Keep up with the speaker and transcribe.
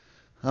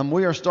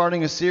We are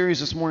starting a series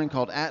this morning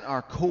called At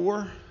Our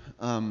Core.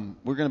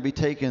 We're going to be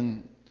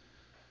taking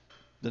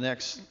the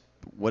next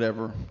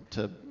whatever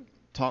to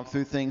talk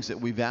through things that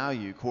we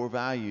value, core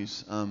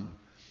values.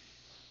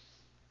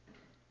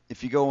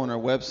 If you go on our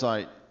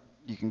website,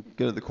 you can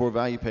go to the core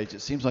value page.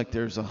 It seems like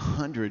there's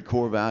 100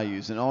 core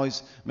values, and it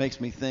always makes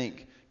me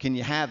think, can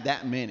you have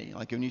that many?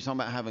 Like when you talk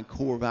about having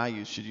core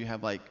values, should you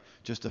have like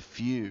just a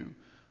few?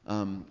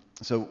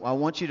 So I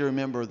want you to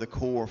remember the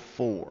core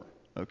four.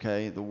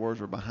 Okay, the words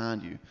are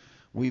behind you.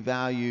 We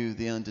value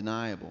the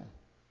undeniable.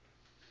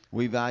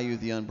 We value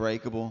the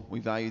unbreakable. We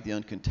value the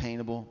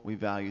uncontainable. We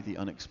value the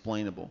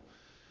unexplainable.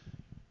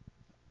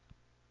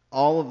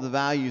 All of the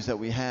values that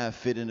we have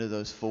fit into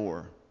those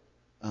four.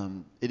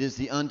 It is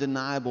the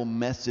undeniable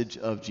message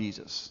of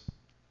Jesus.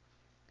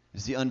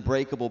 It's the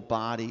unbreakable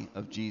body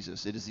of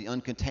Jesus. It is the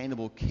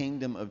uncontainable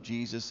kingdom of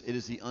Jesus. It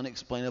is the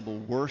unexplainable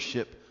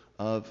worship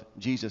of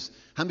Jesus.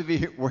 How many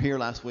of you were here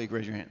last week?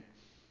 Raise your hand.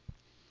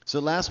 So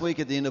last week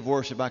at the end of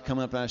worship, I come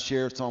up and I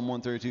shared Psalm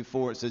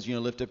 132:4. It says,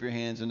 lift up your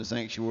hands in the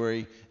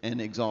sanctuary and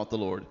exalt the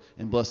Lord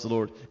and bless the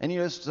Lord.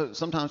 And so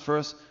sometimes for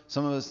us,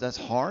 some of us, that's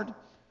hard.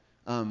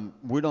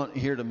 We're not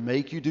here to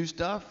make you do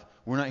stuff.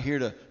 We're not here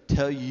to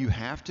tell you you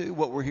have to.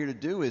 What we're here to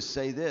do is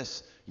say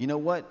this. You know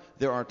what?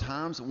 There are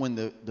times when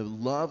the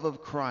love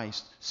of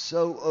Christ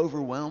so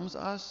overwhelms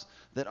us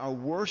that our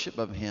worship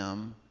of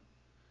Him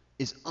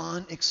is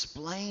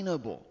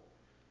unexplainable.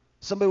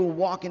 Somebody will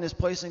walk in this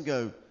place and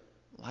go,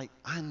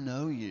 I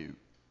know you.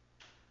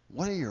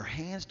 What are your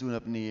hands doing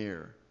up in the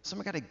air?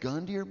 Somebody got a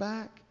gun to your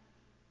back?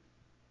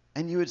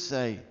 And you would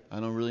say, I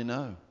don't really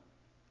know.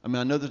 I mean,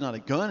 I know there's not a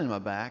gun in my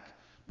back,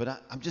 but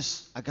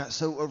I got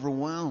so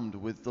overwhelmed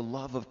with the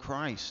love of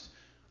Christ.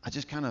 I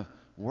just kind of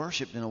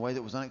worshiped in a way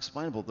that was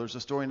unexplainable. There's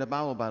a story in the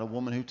Bible about a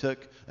woman who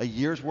took a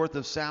year's worth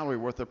of salary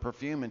worth of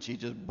perfume and she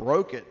just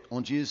broke it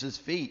on Jesus'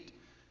 feet.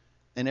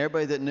 And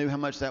everybody that knew how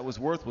much that was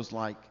worth was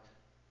like,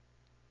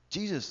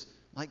 Jesus,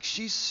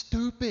 she's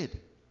stupid.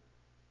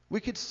 We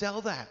could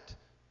sell that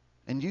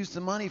and use the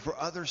money for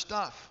other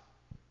stuff.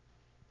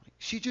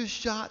 She just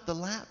shot the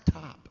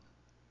laptop.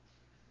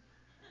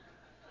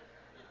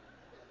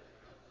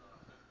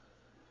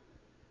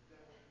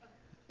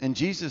 And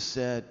Jesus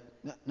said,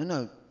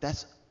 no,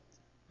 that's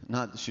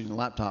not shooting the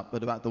laptop,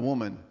 but about the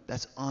woman.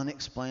 That's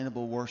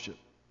unexplainable worship.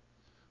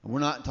 We're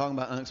not talking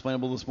about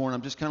unexplainable this morning.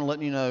 I'm just kind of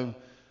letting you know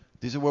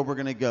these are where we're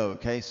going to go,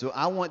 okay? So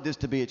I want this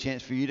to be a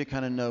chance for you to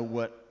kind of know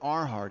what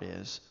our heart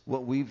is,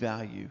 what we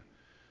value.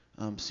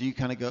 So you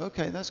kind of go,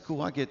 okay, that's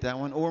cool, I get that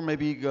one. Or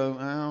maybe you go,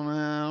 I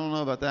don't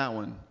know about that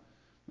one.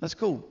 That's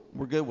cool.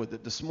 We're good with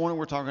it. This morning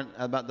we're talking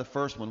about the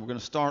first one. We're going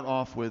to start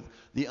off with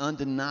the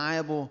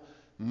undeniable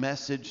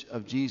message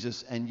of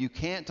Jesus. And you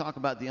can't talk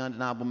about the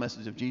undeniable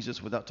message of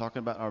Jesus without talking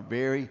about our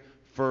very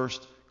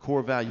first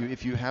core value.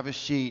 If you have a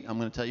sheet, I'm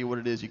going to tell you what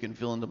it is. You can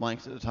fill in the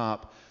blanks at the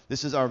top.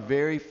 This is our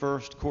very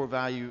first core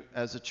value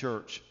as a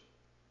church.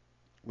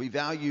 We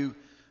value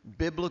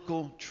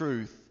biblical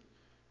truth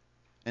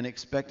and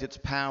expect its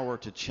power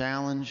to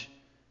challenge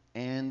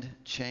and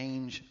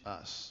change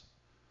us.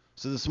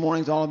 So this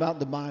morning's all about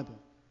the Bible.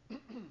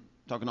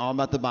 Talking all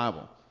about the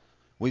Bible.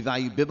 We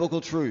value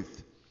biblical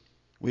truth.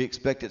 We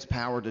expect its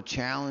power to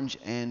challenge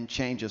and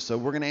change us. So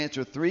we're going to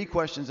answer 3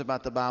 questions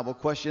about the Bible.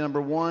 Question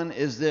number 1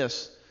 is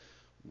this.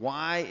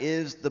 Why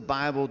is the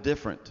Bible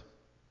different?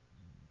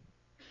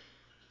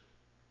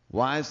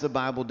 Why is the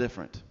Bible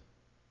different?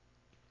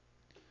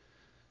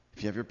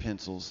 If you have your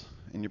pencils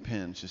and your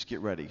pens, just get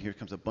ready. Here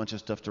comes a bunch of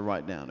stuff to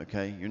write down,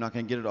 okay? You're not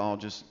going to get it all,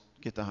 just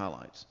get the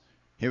highlights.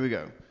 Here we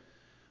go.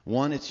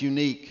 1, it's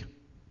unique.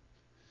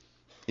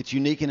 It's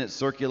unique in its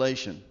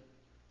circulation.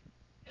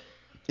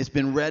 It's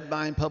been read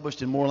by and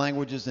published in more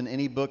languages than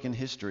any book in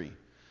history.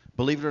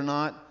 Believe it or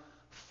not,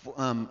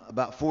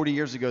 about 40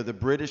 years ago, the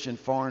British and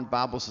Foreign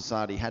Bible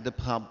Society had to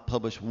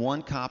publish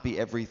 1 copy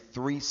every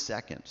 3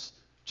 seconds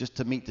just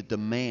to meet the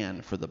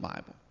demand for the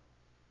Bible.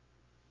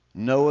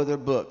 No other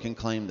book can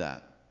claim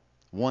that.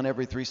 1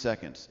 every 3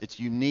 seconds. It's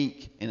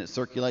unique in its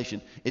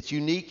circulation. It's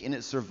unique in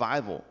its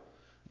survival.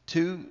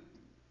 2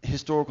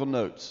 historical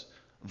notes.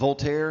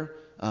 Voltaire,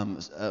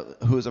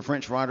 who is a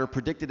French writer,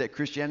 predicted that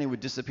Christianity would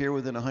disappear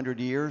within 100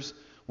 years.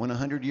 When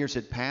 100 years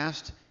had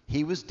passed,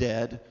 he was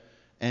dead,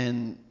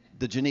 and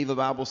the Geneva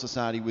Bible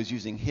Society was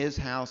using his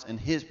house and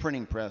his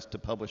printing press to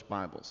publish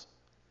Bibles.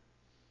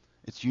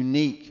 It's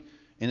unique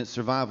in its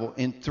survival.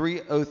 In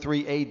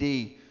 303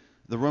 AD,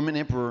 the Roman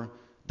Emperor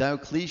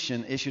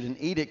Diocletian issued an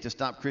edict to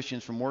stop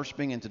Christians from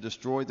worshiping and to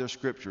destroy their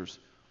scriptures.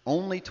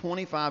 Only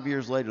 25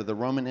 years later, the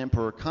Roman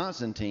Emperor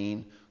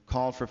Constantine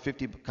called for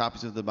 50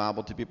 copies of the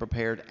Bible to be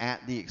prepared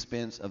at the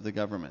expense of the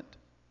government.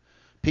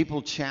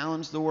 People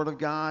challenge the Word of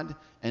God,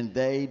 and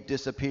they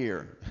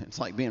disappear. It's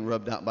like being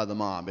rubbed out by the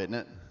mob, isn't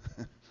it?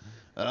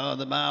 Oh,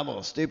 the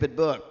Bible, stupid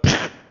book.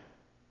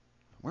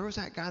 Where was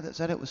that guy that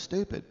said it was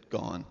stupid?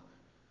 Gone.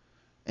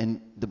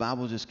 And the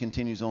Bible just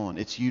continues on.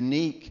 It's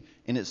unique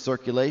in its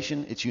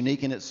circulation. It's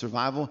unique in its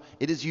survival.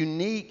 It is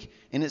unique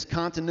in its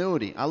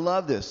continuity. I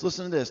love this.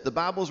 Listen to this. The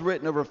Bible's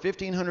written over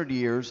 1,500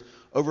 years,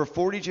 over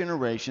 40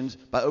 generations,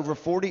 by over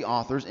 40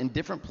 authors in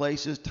different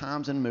places,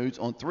 times, and moods,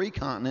 on 3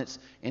 continents,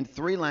 in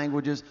 3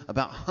 languages,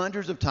 about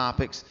hundreds of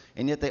topics,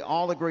 and yet they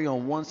all agree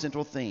on one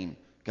central theme: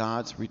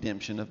 God's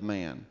redemption of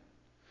man.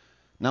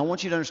 Now, I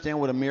want you to understand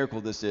what a miracle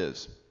this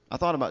is. I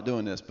thought about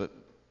doing this, but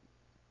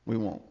we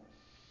won't.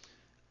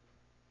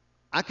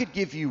 I could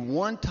give you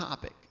one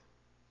topic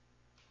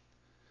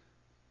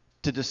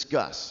to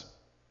discuss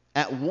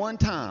at one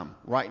time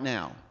right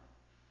now,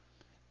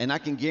 and I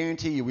can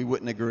guarantee you we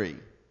wouldn't agree.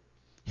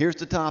 Here's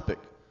the topic: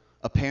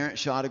 a parent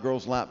shot a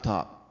girl's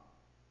laptop.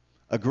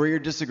 Agree or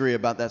disagree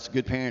about that's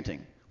good parenting.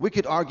 We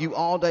could argue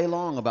all day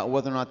long about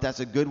whether or not that's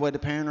a good way to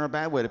parent or a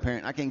bad way to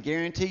parent. I can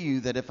guarantee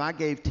you that if I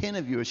gave 10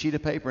 of you a sheet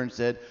of paper and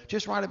said,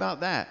 just write about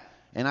that,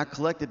 and I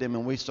collected them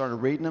and we started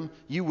reading them,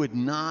 you would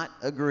not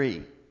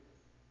agree.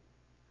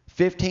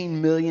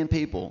 15 million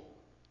people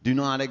do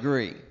not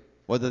agree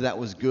whether that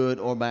was good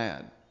or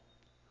bad.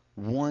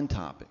 One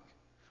topic.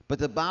 But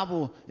the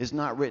Bible is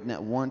not written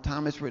at one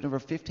time. It's written over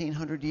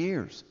 1,500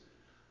 years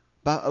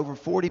by over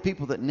 40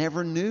 people that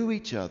never knew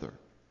each other.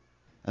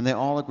 And they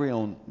all agree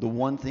on the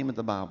one theme of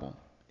the Bible.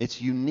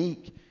 It's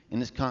unique in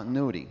its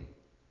continuity.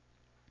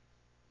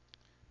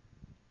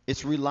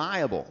 It's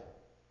reliable.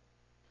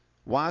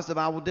 Why is the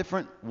Bible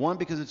different? 1,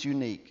 because it's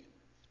unique.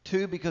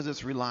 2, because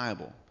it's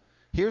reliable.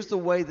 Here's the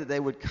way that they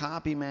would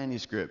copy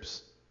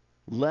manuscripts,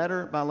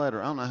 letter by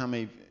letter. I don't know how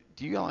many.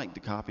 Do you like to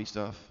copy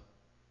stuff?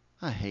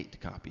 I hate to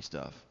copy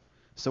stuff.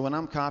 So when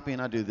I'm copying,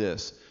 I do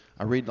this.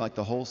 I read like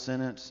the whole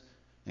sentence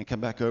and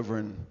come back over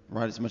and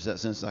write as much of that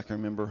sentence as I can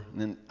remember.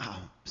 And then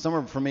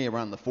somewhere for me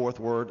around the 4th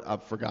word,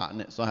 I've forgotten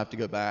it, so I have to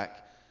go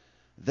back.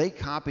 They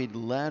copied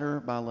letter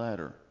by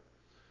letter.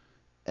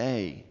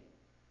 A,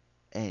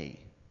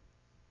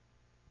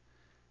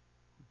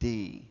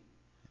 D,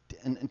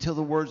 until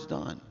the word's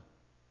done.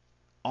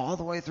 All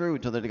the way through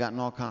until they'd gotten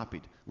all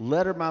copied.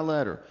 Letter by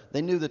letter.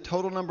 They knew the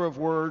total number of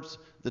words,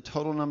 the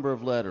total number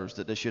of letters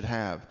that they should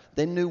have.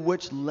 They knew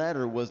which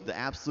letter was the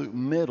absolute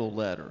middle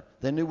letter.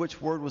 They knew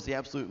which word was the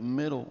absolute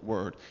middle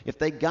word. If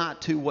they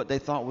got to what they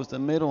thought was the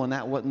middle and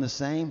that wasn't the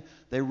same,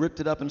 they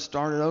ripped it up and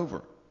started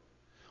over.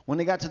 When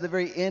they got to the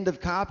very end of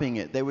copying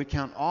it, they would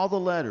count all the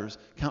letters,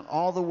 count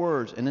all the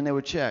words, and then they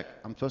would check,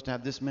 I'm supposed to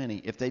have this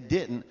many. If they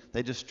didn't,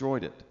 they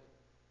destroyed it.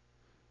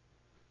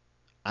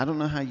 I don't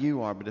know how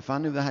you are, but if I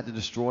knew that I had to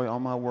destroy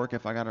all my work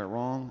if I got it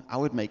wrong, I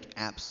would make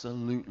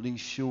absolutely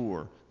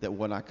sure that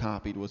what I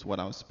copied was what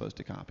I was supposed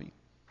to copy.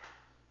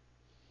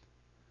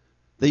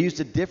 They used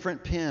a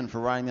different pen for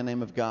writing the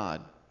name of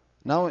God.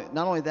 Not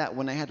only that,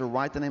 when they had to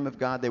write the name of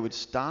God, they would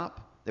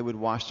stop, they would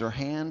wash their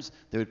hands,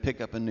 they would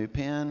pick up a new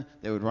pen,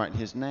 they would write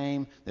his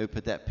name, they would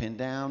put that pen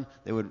down,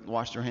 they would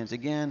wash their hands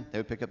again, they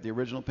would pick up the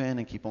original pen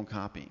and keep on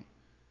copying.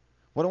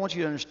 What I want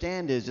you to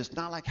understand is it's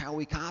not like how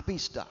we copy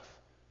stuff.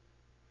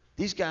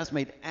 These guys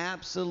made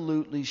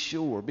absolutely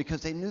sure,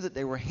 because they knew that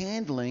they were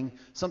handling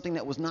something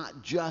that was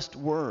not just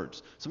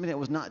words, something that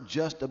was not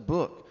just a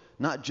book,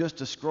 not just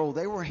a scroll.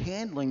 They were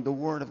handling the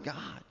Word of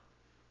God.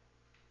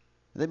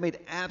 They made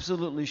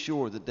absolutely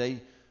sure that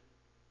they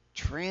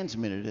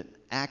transmitted it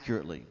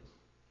accurately.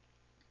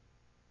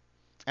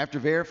 After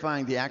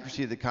verifying the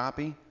accuracy of the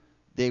copy,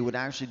 they would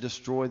actually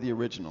destroy the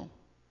original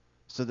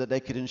so that they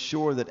could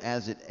ensure that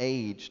as it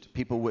aged,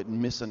 people wouldn't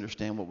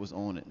misunderstand what was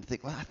on it and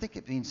think, well, I think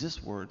it means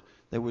this word.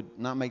 They would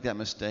not make that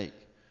mistake.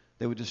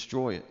 They would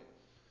destroy it.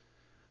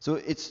 So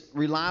it's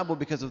reliable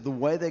because of the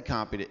way they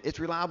copied it. It's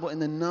reliable in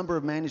the number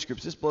of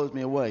manuscripts. This blows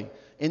me away.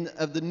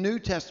 Of the New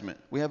Testament,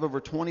 we have over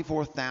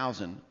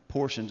 24,000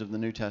 portions of the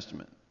New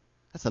Testament.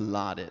 That's a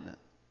lot, isn't it?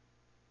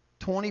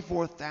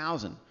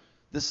 24,000.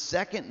 The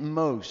second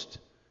most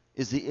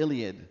is the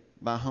Iliad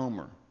by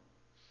Homer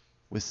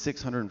with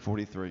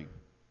 643.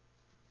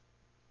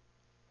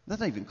 That's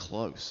not even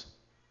close.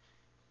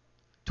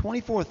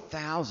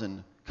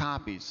 24,000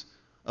 copies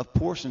of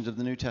portions of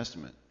the New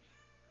Testament.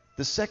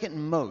 The second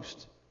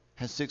most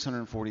has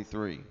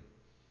 643.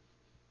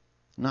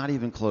 Not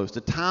even close. The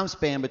time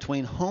span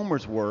between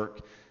Homer's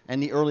work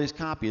and the earliest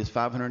copy is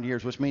 500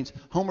 years, which means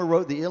Homer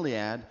wrote the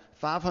Iliad,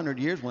 500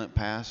 years went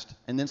past,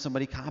 and then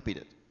somebody copied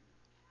it.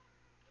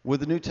 With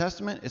the New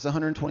Testament, it's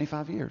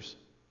 125 years.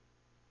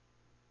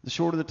 The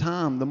shorter the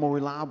time, the more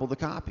reliable the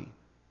copy.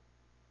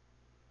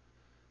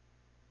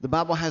 The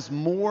Bible has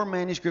more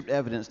manuscript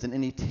evidence than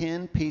any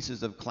 10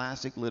 pieces of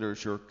classic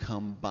literature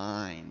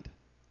combined.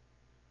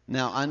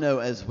 Now, I know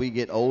as we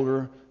get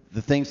older,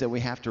 the things that we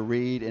have to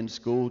read in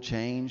school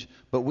change,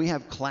 but we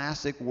have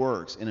classic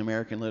works in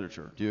American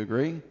literature. Do you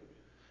agree?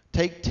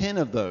 Take 10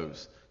 of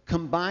those.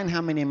 Combine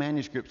how many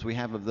manuscripts we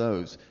have of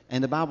those,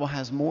 and the Bible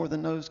has more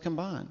than those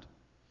combined.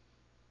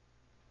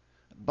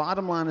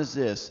 Bottom line is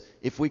this: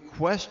 if we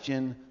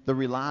question the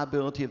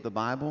reliability of the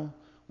Bible,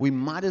 we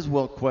might as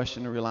well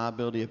question the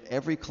reliability of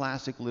every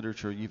classic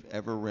literature you've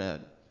ever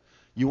read.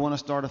 You want to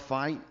start a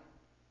fight?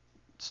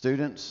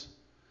 Students,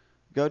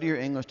 go to your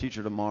English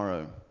teacher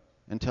tomorrow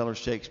and tell her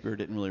Shakespeare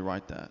didn't really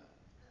write that.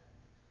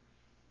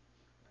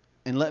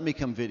 And let me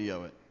come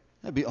video it.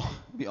 That'd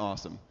be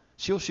awesome.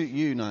 She'll shoot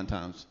you 9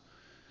 times,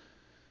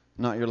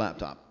 not your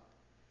laptop.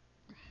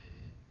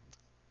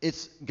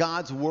 It's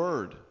God's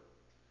word.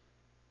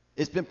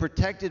 It's been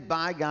protected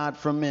by God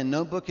from men.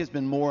 No book has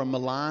been more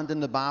maligned than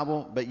the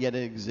Bible, but yet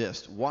it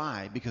exists.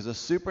 Why? Because a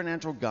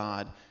supernatural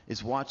God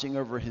is watching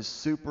over his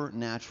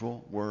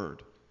supernatural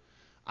word.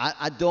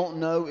 I don't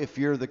know if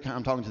you're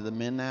I'm talking to the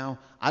men now.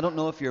 I don't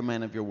know if you're a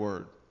man of your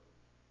word.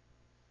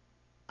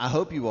 I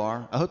hope you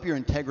are. I hope your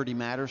integrity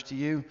matters to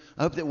you.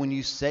 I hope that when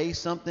you say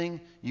something,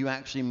 you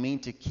actually mean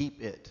to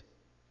keep it.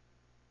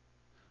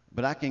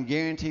 But I can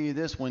guarantee you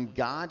this, when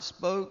God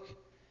spoke,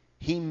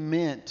 he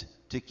meant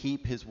to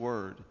keep his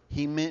word.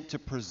 He meant to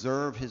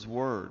preserve his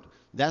word.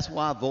 That's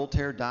why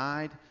Voltaire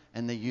died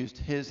and they used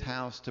his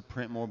house to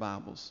print more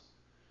Bibles.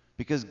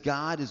 Because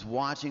God is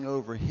watching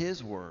over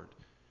his word.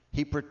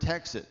 He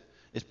protects it.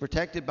 It's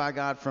protected by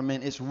God from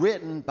men. It's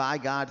written by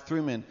God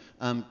through men.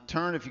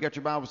 Turn, if you got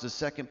your Bibles,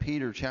 to 2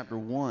 Peter chapter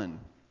 1.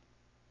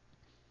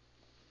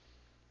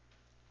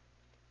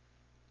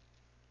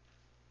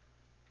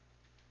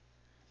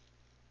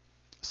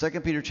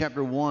 Second Peter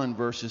chapter 1,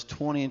 verses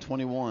 20 and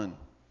 21.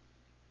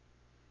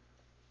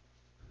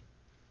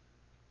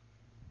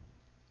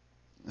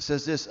 It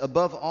says this,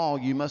 above all,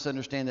 you must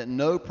understand that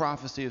no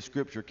prophecy of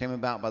Scripture came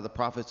about by the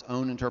prophet's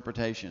own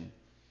interpretation.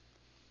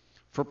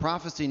 For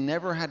prophecy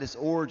never had its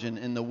origin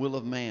in the will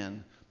of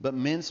man, but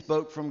men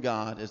spoke from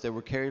God as they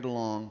were carried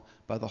along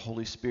by the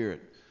Holy Spirit.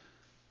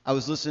 I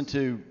was listening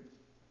to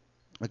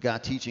a guy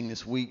teaching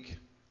this week,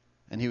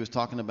 and he was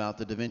talking about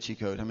the Da Vinci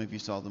Code. How many of you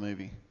saw the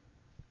movie?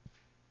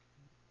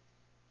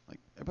 Like,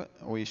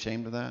 are we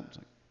ashamed of that? It's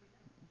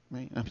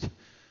like, me?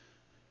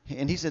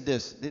 And he said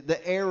this,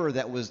 the error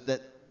that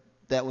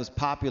was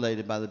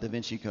populated by the Da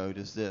Vinci Code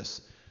is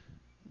this.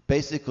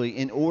 Basically,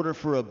 in order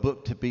for a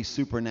book to be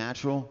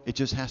supernatural, it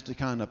just has to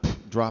kind of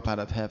drop out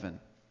of heaven.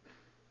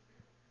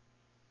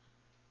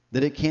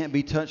 That it can't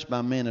be touched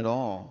by men at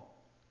all,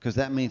 because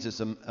that means it's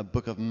a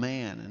book of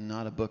man and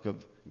not a book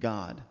of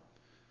God.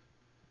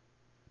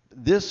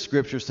 This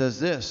scripture says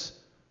this,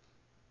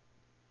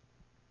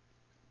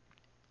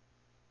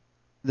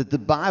 that the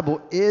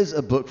Bible is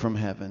a book from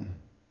heaven,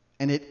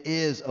 and it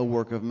is a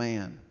work of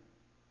man.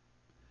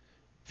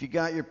 If you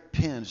got your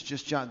pens,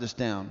 just jot this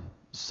down.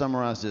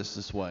 Summarize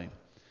this way.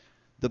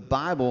 The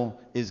Bible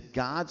is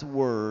God's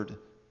word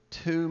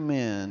to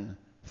men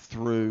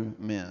through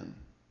men.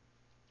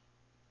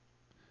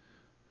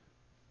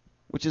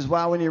 Which is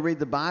why when you read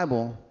the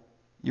Bible,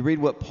 you read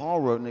what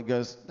Paul wrote and it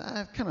goes,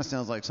 that kind of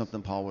sounds like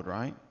something Paul would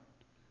write.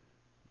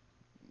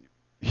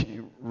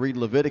 You read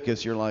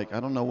Leviticus, you're like,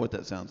 I don't know what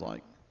that sounds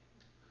like.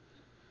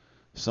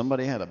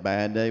 Somebody had a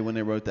bad day when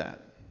they wrote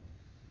that.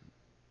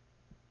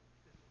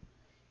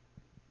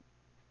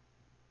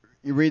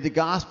 You read the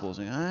Gospels,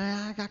 and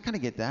I kind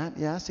of get that.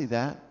 Yeah, I see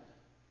that.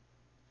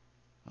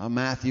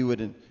 Matthew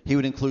would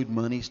include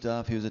money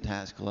stuff. He was a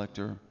tax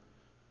collector.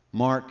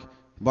 Mark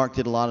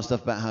did a lot of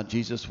stuff about how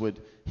Jesus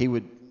would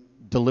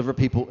deliver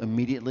people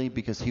immediately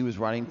because he was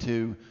writing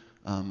to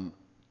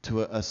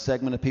a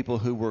segment of people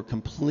who were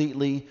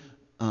completely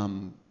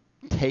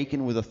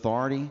taken with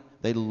authority.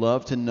 They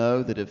loved to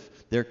know that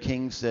if their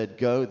king said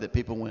go, that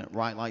people went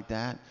right like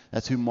that.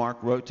 That's who Mark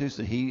wrote to,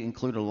 so he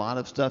included a lot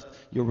of stuff.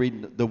 You'll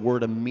read the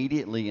word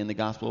immediately in the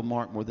Gospel of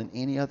Mark more than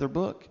any other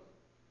book.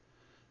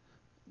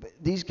 But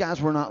these guys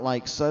were not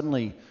like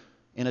suddenly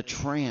in a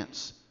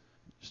trance,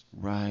 just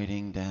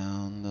writing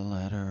down the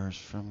letters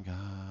from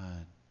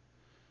God.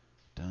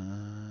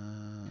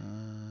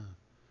 Duh.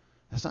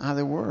 That's not how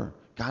they were.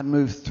 God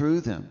moved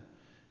through them.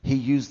 He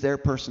used their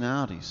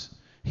personalities.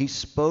 He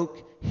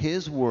spoke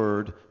his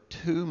word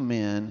to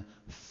men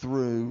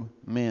through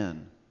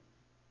men.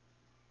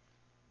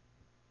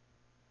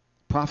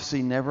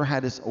 Prophecy never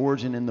had its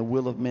origin in the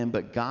will of men,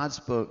 but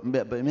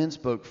men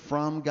spoke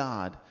from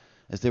God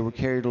as they were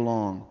carried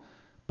along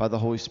by the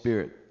Holy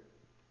Spirit.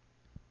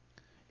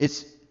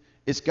 It's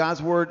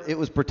God's word. It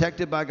was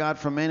protected by God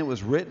from men. It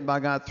was written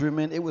by God through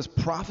men. It was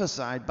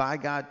prophesied by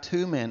God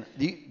to men.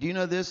 Do you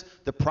know this?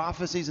 The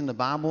prophecies in the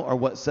Bible are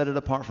what set it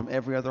apart from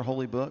every other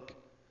holy book.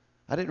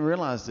 I didn't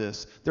realize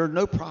this. There are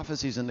no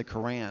prophecies in the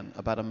Quran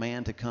about a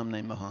man to come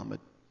named Muhammad.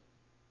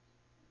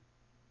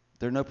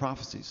 There are no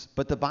prophecies.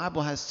 But the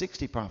Bible has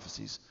 60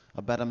 prophecies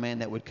about a man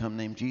that would come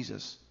named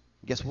Jesus.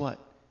 Guess what?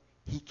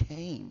 He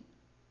came.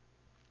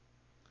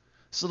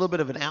 It's a little bit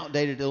of an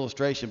outdated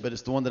illustration, but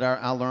it's the one that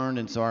I learned,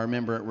 and so I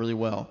remember it really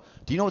well.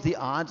 Do you know what the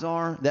odds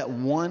are that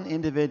one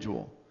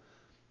individual,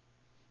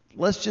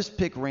 let's just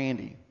pick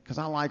Randy, because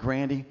I like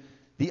Randy.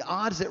 The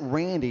odds that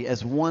Randy,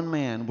 as one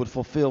man, would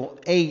fulfill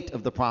 8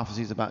 of the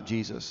prophecies about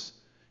Jesus.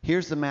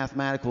 Here's the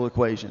mathematical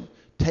equation.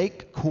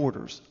 Take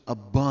quarters, a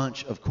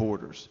bunch of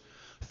quarters.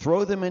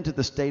 Throw them into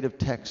the state of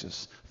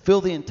Texas.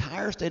 Fill the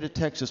entire state of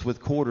Texas with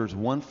quarters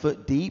 1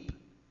 foot deep.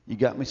 You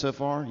got me so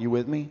far? You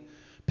with me?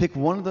 Pick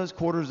one of those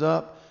quarters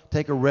up,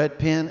 take a red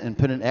pen and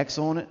put an X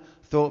on it.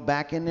 Throw it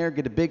back in there,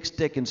 get a big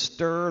stick and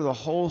stir the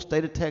whole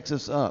state of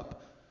Texas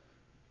up.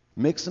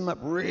 Mix them up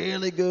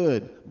really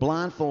good.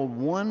 Blindfold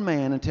one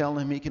man and tell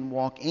him he can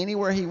walk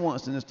anywhere he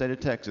wants in the state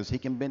of Texas. He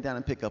can bend down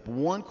and pick up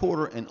 1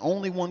 quarter and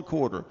only 1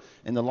 quarter.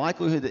 And the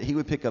likelihood that he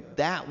would pick up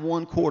that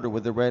 1 quarter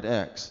with the red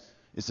X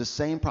is the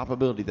same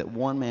probability that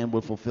one man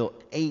would fulfill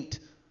 8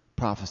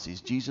 prophecies.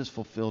 Jesus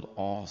fulfilled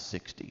all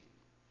 60.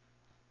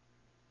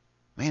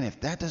 Man, if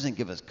that doesn't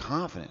give us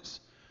confidence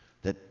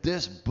that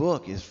this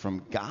book is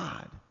from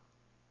God,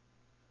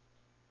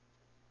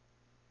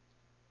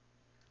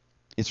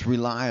 it's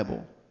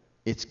reliable.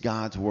 It's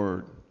God's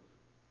word.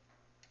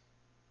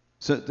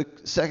 So the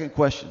second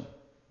question,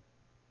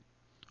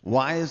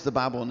 why is the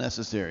Bible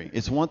necessary?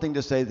 It's one thing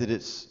to say that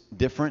it's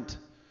different,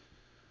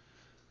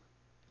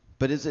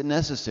 but is it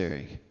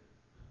necessary?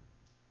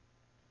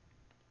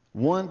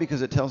 One,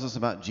 because it tells us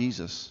about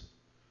Jesus.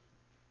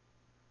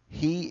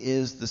 He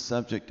is the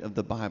subject of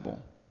the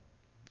Bible.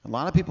 A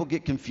lot of people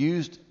get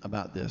confused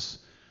about this.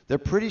 They're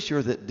pretty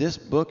sure that this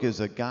book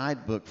is a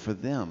guidebook for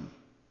them.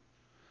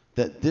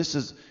 That this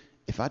is,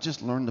 if I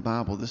just learn the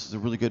Bible, this is a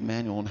really good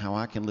manual on how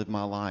I can live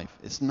my life.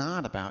 It's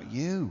not about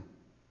you.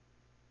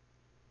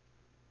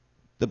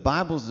 The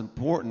Bible is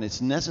important.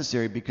 It's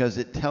necessary because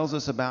it tells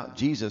us about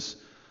Jesus.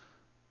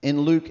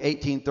 In Luke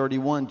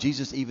 18:31,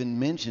 Jesus even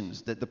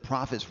mentions that the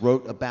prophets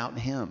wrote about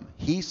him.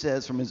 He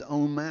says from his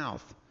own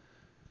mouth,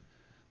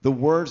 the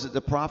words that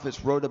the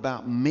prophets wrote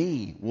about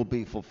me will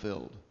be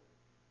fulfilled.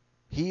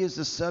 He is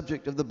the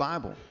subject of the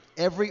Bible.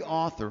 Every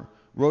author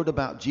wrote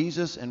about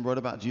Jesus and wrote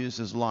about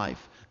Jesus'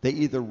 life. They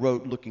either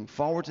wrote looking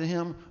forward to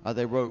him or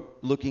they wrote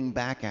looking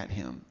back at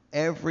him.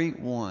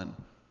 Everyone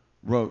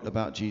wrote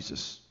about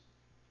Jesus.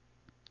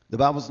 The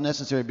Bible is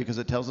necessary because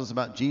it tells us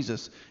about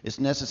Jesus. It's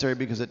necessary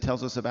because it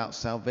tells us about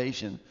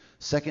salvation.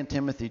 2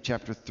 Timothy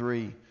chapter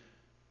 3.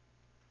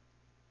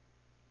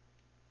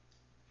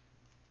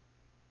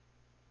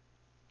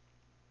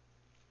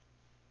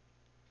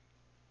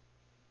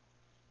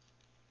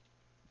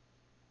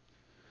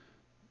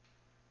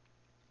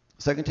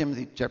 Second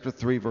Timothy chapter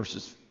 3,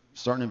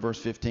 starting in verse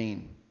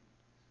 15.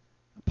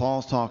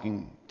 Paul's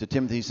talking to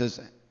Timothy. He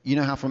says, you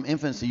know how from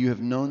infancy you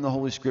have known the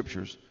Holy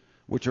Scriptures,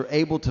 which are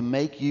able to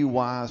make you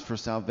wise for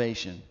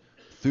salvation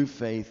through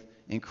faith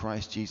in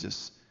Christ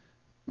Jesus.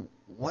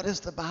 What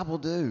does the Bible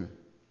do?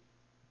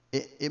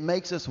 It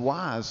makes us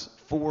wise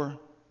for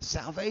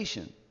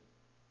salvation.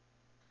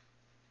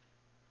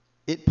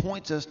 It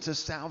points us to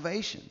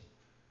salvation.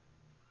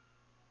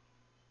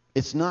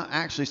 It's not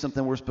actually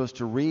something we're supposed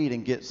to read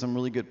and get some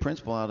really good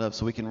principle out of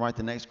so we can write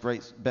the next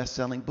great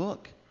best-selling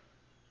book.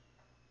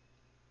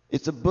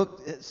 It's a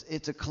book,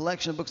 it's a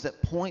collection of books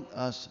that point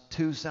us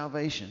to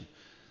salvation.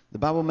 The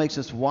Bible makes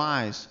us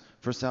wise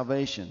for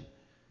salvation.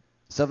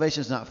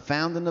 Salvation is not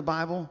found in the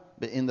Bible,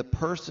 but in the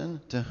person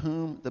to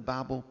whom the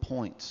Bible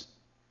points.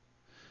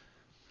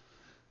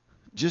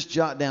 Just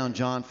jot down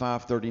John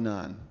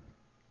 5:39.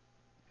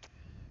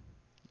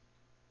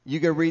 You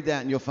go read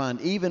that and you'll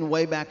find even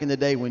way back in the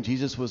day when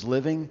Jesus was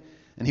living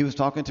and he was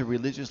talking to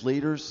religious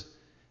leaders,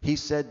 he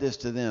said this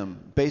to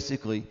them.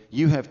 Basically,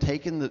 you've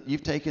taken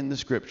the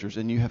scriptures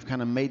and you have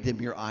kind of made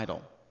them your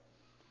idol.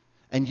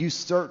 And you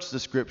search the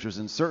scriptures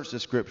and search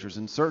the scriptures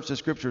and search the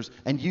scriptures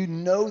and you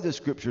know the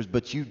scriptures,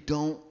 but you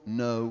don't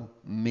know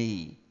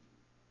me.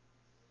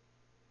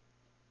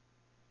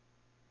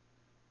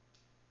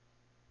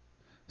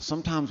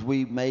 Sometimes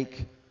we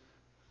make,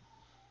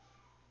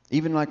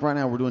 even like right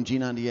now, we're doing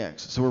G90X.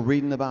 So we're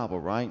reading the Bible,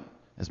 right?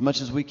 As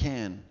much as we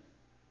can,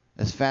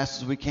 as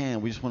fast as we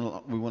can. We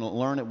want to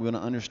learn it. We want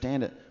to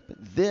understand it.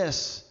 But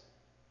this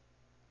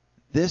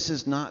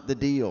is not the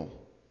deal.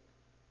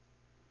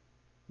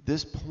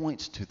 This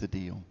points to the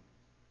deal.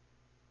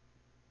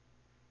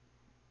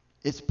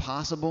 It's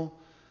possible.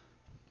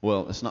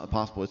 Well, it's not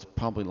possible. It's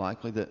probably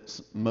likely that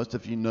most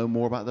of you know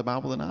more about the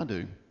Bible than I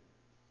do.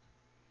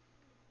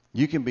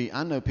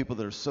 I know people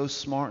that are so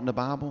smart in the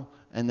Bible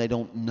and they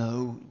don't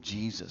know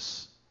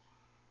Jesus.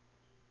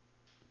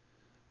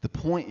 The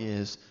point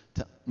is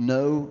to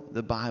know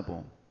the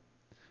Bible,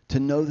 to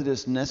know that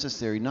it's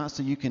necessary, not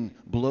so you can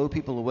blow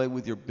people away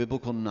with your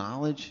biblical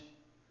knowledge,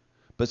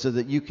 but so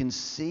that you can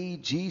see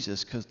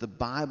Jesus, because the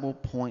Bible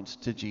points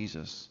to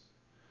Jesus.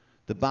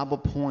 The Bible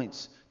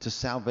points to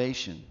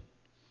salvation,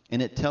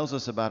 and it tells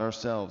us about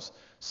ourselves.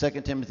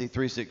 2 Timothy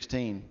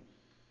 3:16.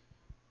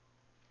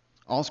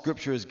 All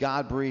Scripture is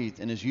God-breathed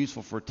and is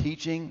useful for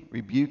teaching,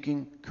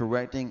 rebuking,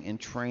 correcting, and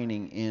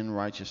training in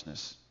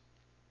righteousness.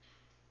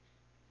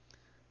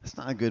 That's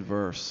not a good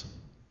verse.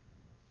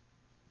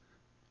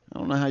 I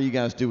don't know how you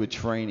guys do with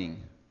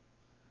training.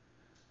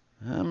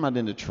 I'm not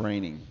into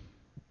training.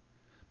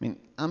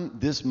 I mean,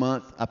 this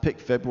month, I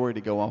picked February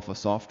to go off of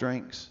soft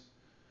drinks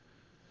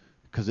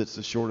because it's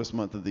the shortest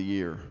month of the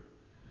year.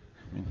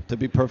 I mean, to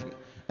be perfect.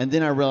 And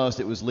then I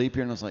realized it was leap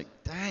year, and I was like,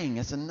 dang,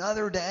 it's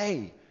another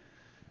day.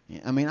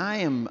 I mean, I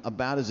am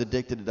about as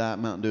addicted to Diet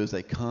Mountain Dew as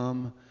they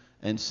come.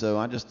 And so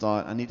I just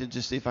thought, I need to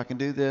just see if I can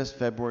do this.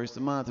 February's the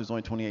month. There's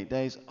only 28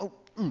 days.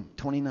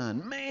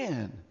 29.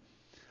 Man,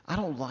 I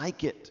don't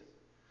like it.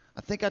 I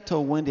think I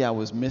told Wendy I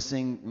was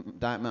missing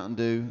Diet Mountain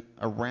Dew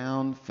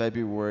around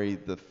February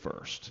the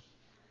 1st.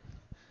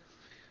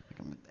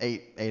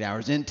 eight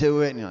hours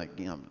into it, and you're like,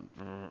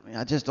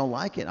 I just don't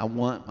like it. I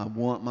want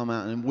my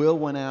mountain. And Will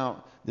went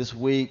out this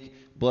week,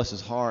 bless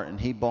his heart, and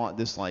he bought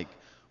this like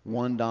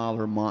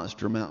 $1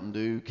 Monster Mountain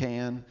Dew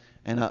can,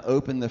 and I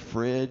opened the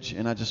fridge,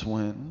 and I just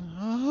went,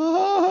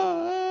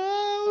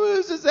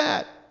 whose is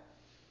that?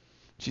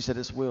 She said,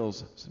 it's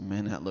Will's. I said,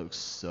 man, that looks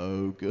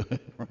so good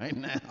right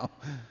now.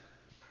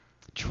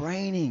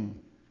 Training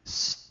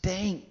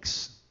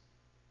stinks.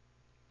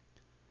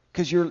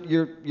 Because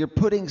you're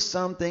putting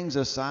some things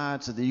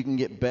aside so that you can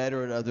get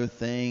better at other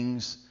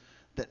things.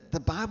 The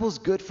Bible's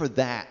good for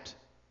that.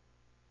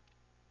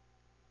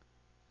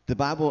 The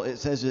Bible, it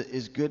says, it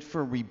is good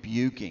for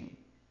rebuking.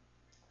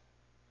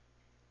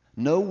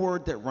 No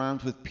word that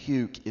rhymes with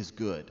puke is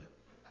good.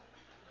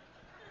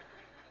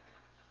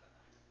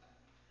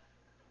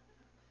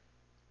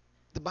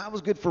 The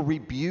Bible's good for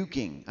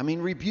rebuking. I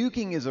mean,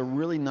 rebuking is a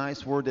really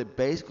nice word that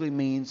basically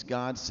means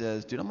God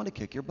says, dude, I'm going to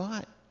kick your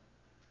butt.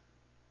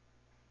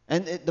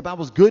 And the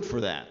Bible's good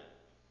for that.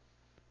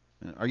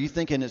 Are you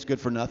thinking it's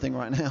good for nothing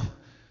right now?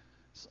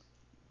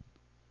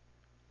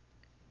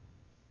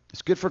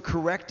 It's good for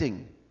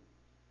correcting.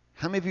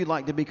 How many of you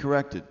like to be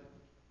corrected?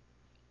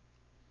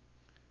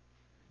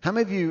 How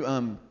many of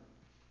you,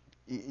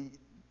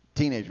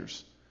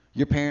 teenagers,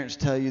 your parents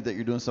tell you that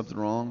you're doing something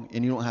wrong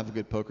and you don't have a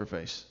good poker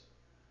face?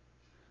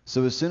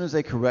 So as soon as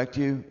they correct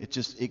you,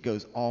 it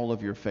goes all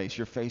over your face.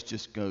 Your face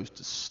just goes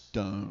to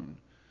stone.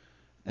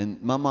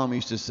 And my mom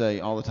used to say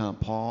all the time,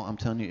 Paul, I'm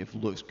telling you, if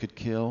looks could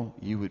kill,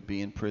 you would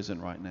be in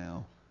prison right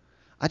now.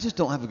 I just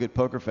don't have a good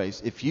poker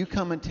face. If you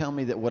come and tell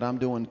me that what I'm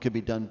doing could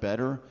be done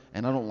better,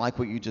 and I don't like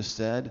what you just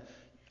said,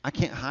 I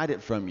can't hide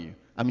it from you.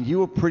 I mean,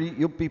 you'll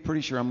be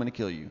pretty sure I'm going to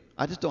kill you.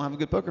 I just don't have a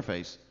good poker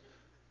face.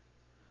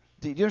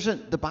 Do you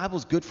understand? The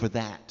Bible's good for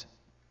that.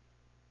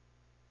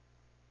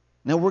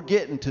 Now, we're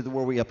getting to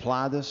where we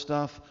apply this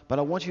stuff, but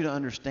I want you to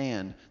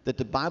understand that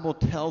the Bible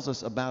tells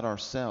us about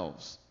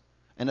ourselves.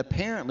 And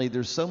apparently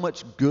there's so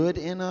much good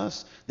in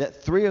us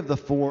that 3 of the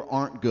 4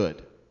 aren't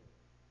good.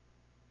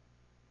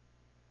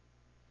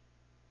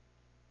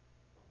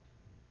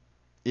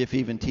 If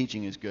even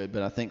teaching is good,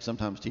 but I think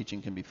sometimes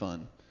teaching can be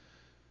fun.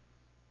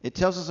 It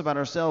tells us about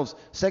ourselves.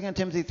 2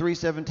 Timothy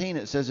 3:17,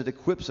 it says it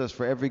equips us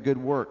for every good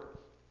work.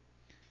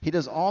 He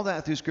does all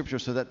that through Scripture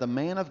so that the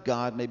man of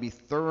God may be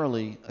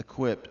thoroughly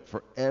equipped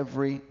for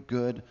every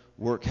good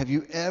work. Have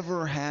you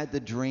ever had the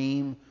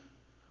dream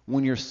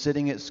when you're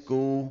sitting at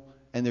school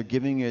and they're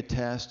giving you a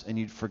test and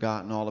you'd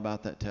forgotten all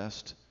about that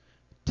test?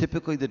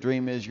 Typically the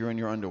dream is you're in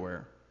your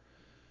underwear.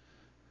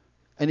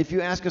 And if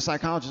you ask a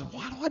psychologist,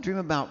 why do I dream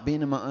about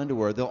being in my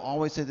underwear? They'll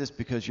always say this,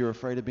 because you're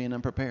afraid of being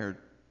unprepared.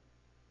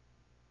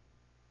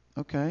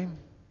 Okay.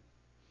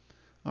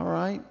 All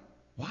right.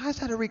 Why is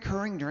that a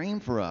recurring dream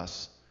for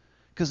us?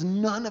 Because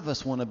none of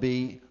us want to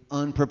be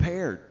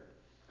unprepared.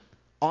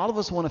 All of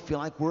us want to feel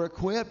like we're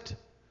equipped.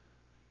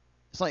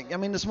 It's like, I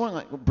mean, this morning,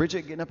 like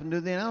Bridget getting up and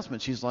doing the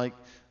announcement, she's like,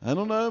 I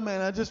don't know,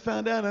 man, I just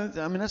found out.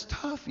 I mean, that's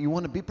tough. You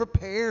want to be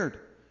prepared.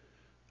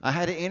 I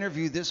had an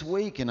interview this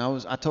week, and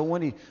I told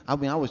Wendy, I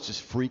was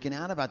just freaking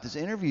out about this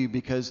interview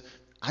because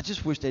I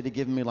just wish they'd have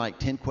given me like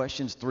 10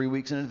 questions 3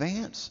 weeks in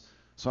advance,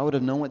 so I would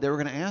have known what they were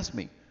going to ask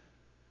me.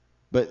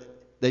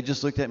 But they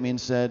just looked at me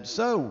and said,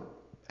 so,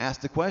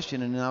 ask the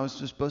question, and then I was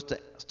just supposed to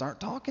start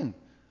talking.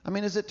 I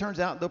mean, as it turns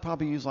out, they'll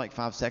probably use like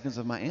 5 seconds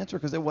of my answer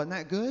because it wasn't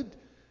that good.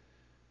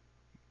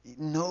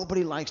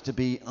 Nobody likes to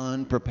be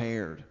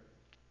unprepared.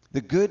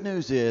 The good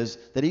news is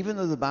that even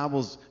though the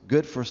Bible's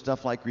good for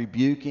stuff like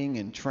rebuking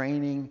and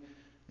training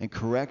and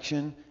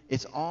correction,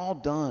 it's all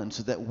done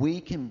so that we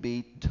can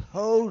be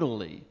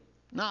totally,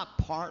 not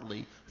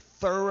partly,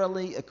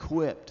 thoroughly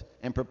equipped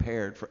and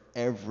prepared for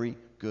every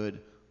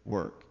good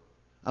work.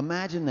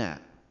 Imagine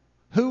that.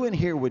 Who in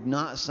here would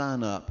not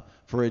sign up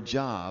for a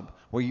job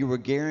where you were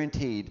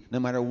guaranteed, no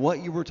matter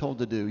what you were told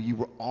to do, you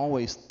were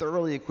always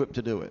thoroughly equipped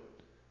to do it?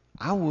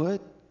 I would.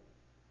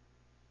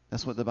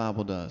 That's what the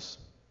Bible does.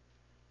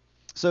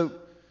 So,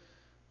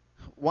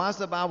 why is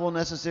the Bible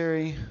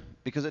necessary?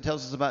 Because it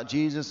tells us about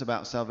Jesus,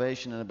 about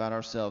salvation, and about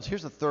ourselves.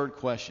 Here's the third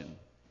question,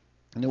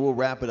 and then we'll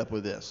wrap it up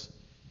with this.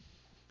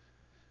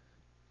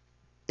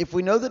 If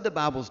we know that the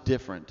Bible's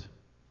different,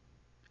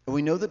 and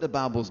we know that the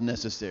Bible's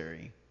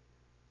necessary,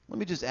 let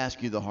me just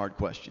ask you the hard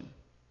question.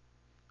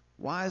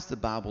 Why is the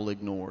Bible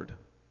ignored?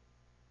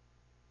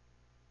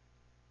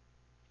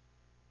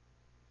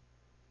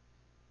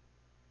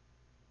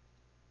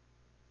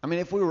 I mean,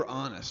 if we were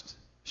honest,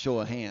 show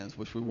of hands,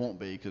 which we won't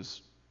be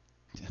because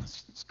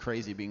it's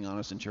crazy being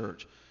honest in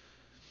church.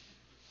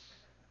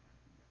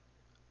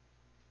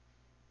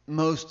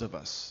 Most of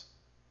us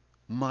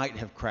might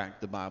have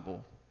cracked the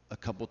Bible a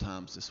couple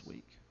times this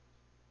week.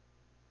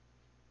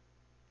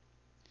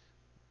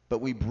 But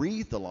we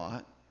breathed a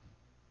lot.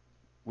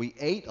 We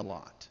ate a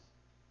lot.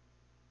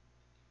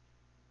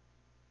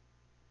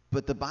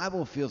 But the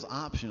Bible feels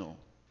optional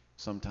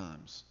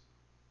sometimes.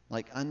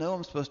 Like, I know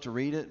I'm supposed to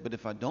read it, but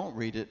if I don't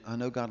read it, I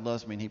know God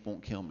loves me and He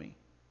won't kill me.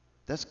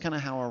 That's kind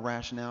of how our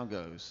rationale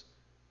goes.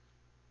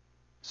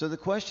 So the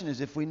question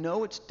is, if we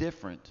know it's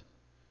different,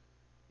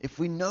 if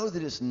we know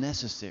that it's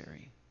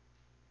necessary,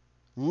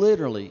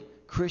 literally,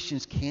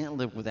 Christians can't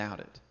live without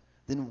it,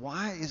 then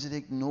why is it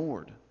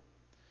ignored?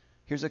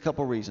 Here's a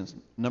couple reasons.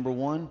 Number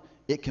one,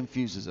 it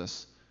confuses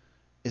us.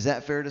 Is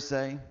that fair to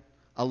say?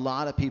 A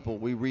lot of people,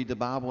 we read the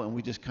Bible and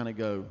we just kind of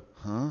go,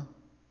 huh?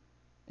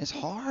 It's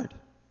hard.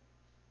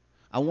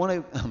 I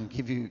want to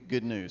give you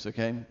good news,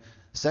 okay?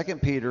 2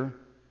 Peter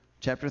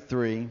chapter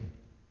 3,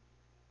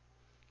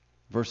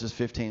 verses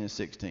 15 and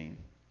 16.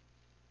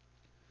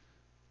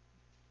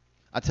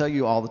 I tell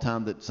you all the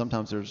time that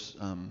sometimes there's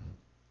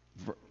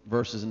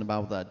verses in the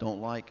Bible that I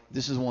don't like.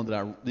 These are one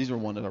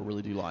that I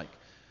really do like.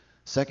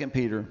 2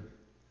 Peter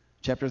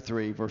chapter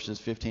 3, verses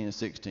 15 and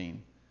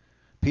 16.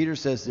 Peter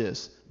says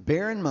this,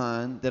 bear in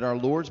mind that our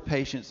Lord's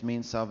patience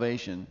means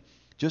salvation,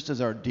 just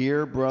as our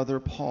dear brother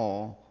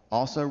Paul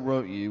also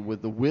wrote you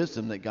with the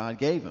wisdom that God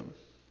gave him.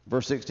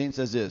 Verse 16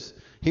 says this,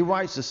 he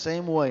writes the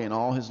same way in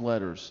all his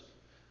letters,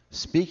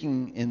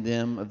 speaking in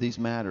them of these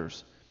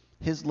matters.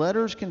 His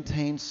letters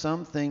contain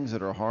some things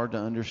that are hard to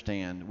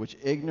understand, which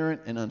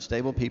ignorant and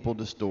unstable people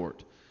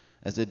distort,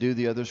 as they do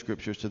the other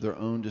scriptures to their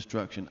own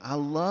destruction. I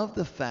love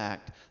the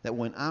fact that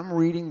when I'm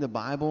reading the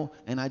Bible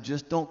and I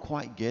just don't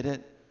quite get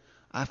it,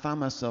 I find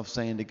myself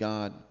saying to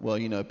God, well,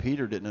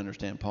 Peter didn't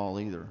understand Paul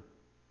either.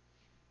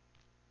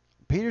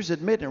 Peter's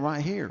admitting it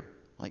right here.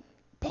 Like,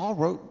 Paul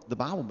wrote the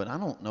Bible, but I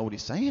don't know what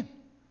he's saying.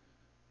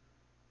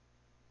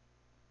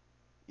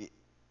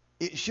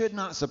 It should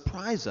not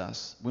surprise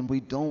us when we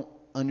don't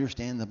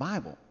understand the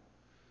Bible.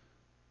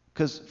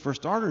 Because for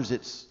starters,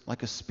 it's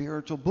like a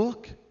spiritual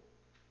book.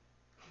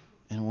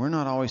 And we're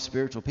not always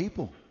spiritual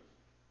people.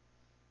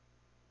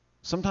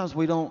 Sometimes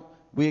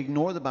we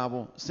ignore the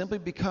Bible simply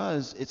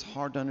because it's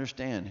hard to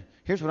understand.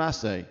 Here's what I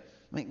say.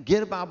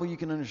 Get a Bible you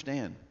can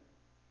understand.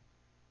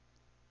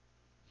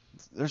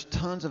 There's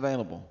tons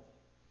available.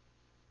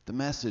 The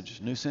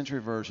Message, New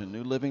Century Version,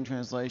 New Living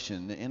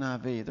Translation, the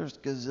NIV. There's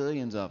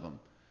gazillions of them.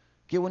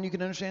 Get one you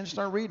can understand and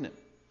start reading it.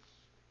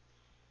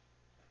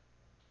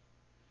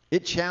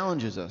 It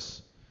challenges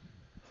us.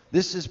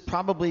 This is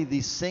probably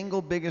the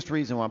single biggest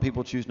reason why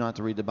people choose not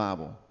to read the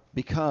Bible.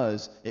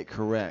 Because it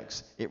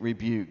corrects, it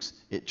rebukes,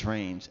 it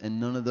trains,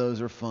 and none of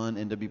those are fun.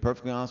 And to be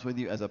perfectly honest with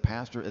you, as a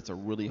pastor, it's a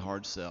really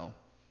hard sell.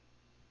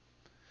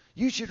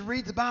 You should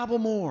read the Bible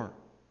more.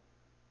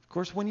 Of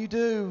course, when you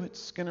do,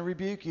 it's going to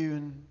rebuke you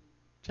and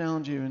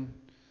challenge you and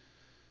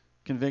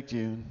convict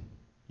you, and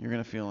you're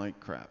going to feel like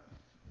crap.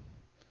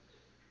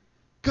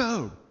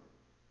 Go.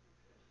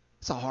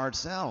 It's a hard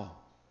sell.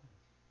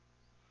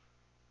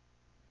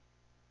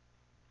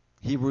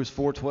 Hebrews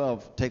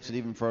 4:12 takes it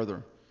even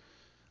further.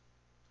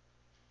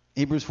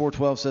 Hebrews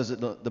 4:12 says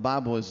that the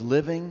Bible is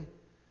living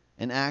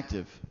and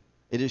active.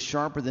 It is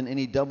sharper than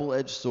any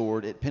double-edged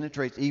sword. It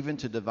penetrates even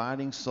to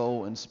dividing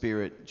soul and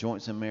spirit,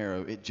 joints and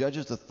marrow. It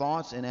judges the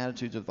thoughts and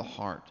attitudes of the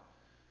heart.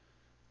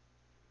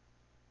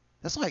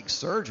 That's like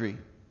surgery.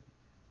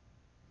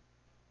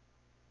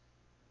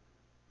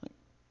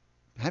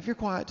 Have your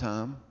quiet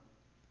time,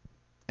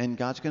 and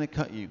God's going to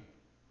cut you.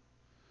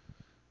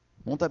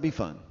 Won't that be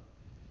fun?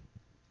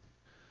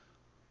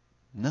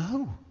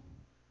 No.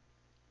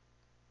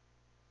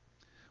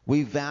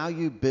 We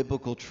value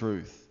biblical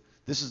truth.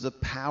 This is a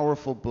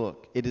powerful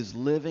book. It is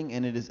living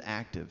and it is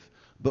active.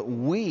 But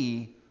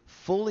we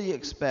fully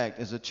expect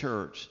as a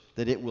church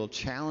that it will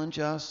challenge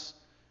us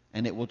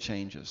and it will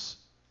change us.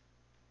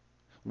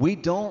 We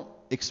don't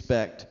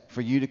expect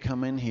for you to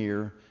come in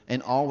here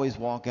and always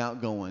walk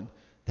out going,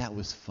 that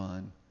was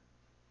fun.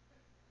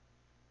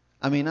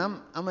 I mean,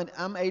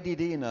 I'm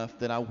ADD enough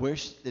that I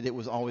wish that it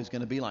was always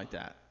going to be like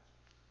that.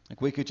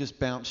 Like we could just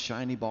bounce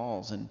shiny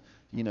balls and,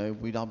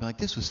 we'd all be like,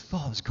 this was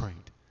fun, it was great.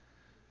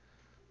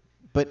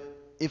 But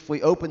if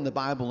we open the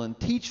Bible and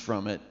teach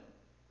from it,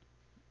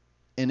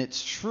 and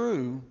it's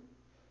true,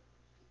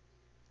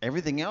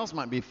 everything else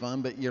might be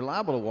fun, but you're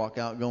liable to walk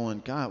out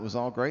going, God, it was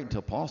all great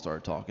until Paul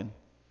started talking.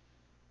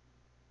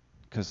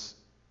 Because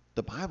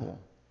the Bible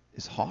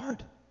is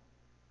hard.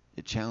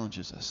 It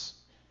challenges us.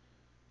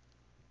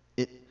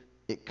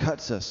 It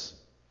cuts us.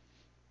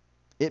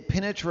 It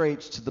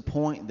penetrates to the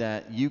point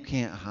that you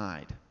can't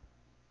hide.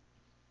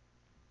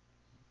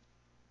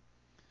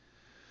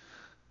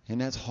 And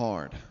that's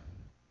hard.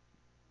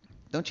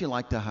 Don't you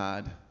like to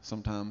hide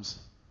sometimes?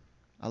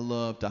 I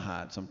love to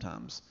hide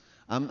sometimes.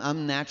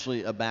 I'm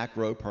naturally a back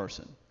row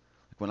person.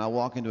 Like when I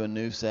walk into a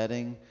new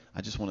setting,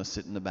 I just want to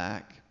sit in the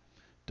back.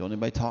 Don't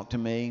anybody talk to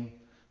me.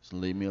 Just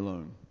leave me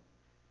alone.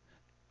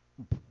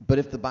 But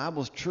if the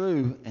Bible's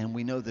true, and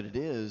we know that it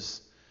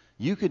is,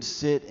 you could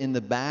sit in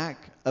the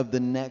back of the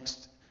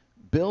next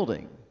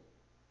building,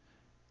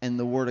 and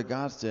the Word of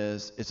God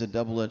says it's a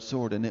double-edged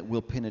sword, and it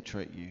will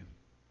penetrate you.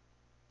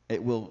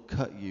 It will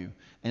cut you.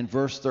 And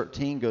verse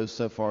 13 goes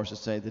so far as to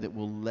say that it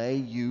will lay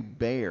you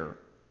bare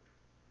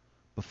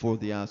before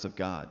the eyes of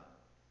God.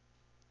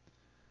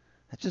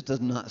 That just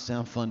does not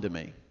sound fun to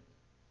me.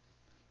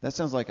 That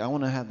sounds like I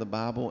want to have the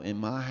Bible in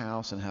my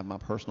house and have my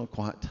personal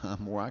quiet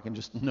time where I can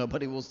just,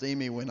 nobody will see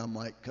me when I'm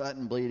like cut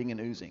and bleeding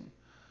and oozing.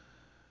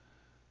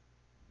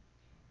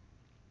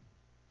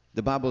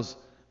 The Bible's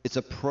It's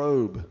a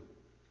probe.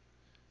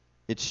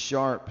 It's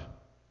sharp.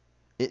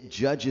 It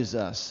judges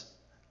us.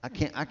 I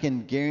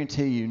can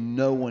guarantee you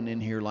no one in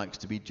here likes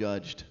to be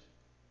judged.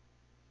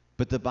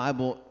 But the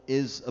Bible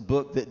is a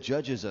book that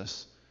judges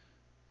us.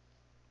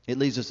 It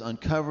leaves us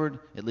uncovered.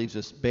 It leaves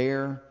us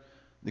bare.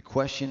 The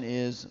question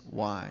is,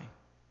 why?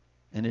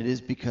 And it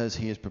is because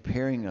he is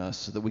preparing us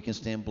so that we can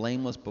stand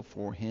blameless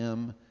before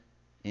him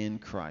in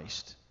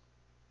Christ.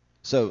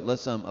 So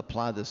let's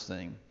apply this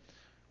thing.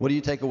 What do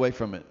you take away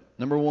from it?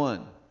 Number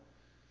one,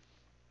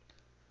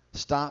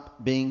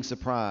 stop being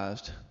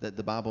surprised that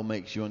the Bible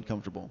makes you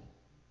uncomfortable.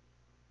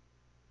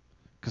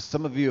 Because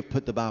some of you have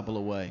put the Bible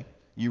away.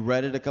 You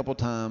read it a couple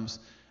times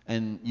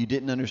and you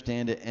didn't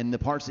understand it. And the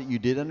parts that you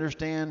did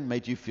understand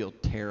made you feel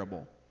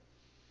terrible.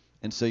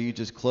 And so you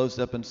just closed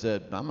up and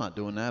said, I'm not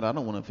doing that. I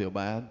don't want to feel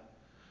bad.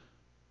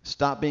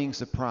 Stop being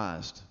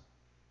surprised.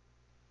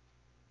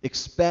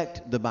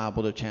 Expect the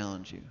Bible to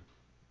challenge you.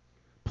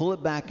 Pull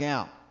it back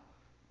out.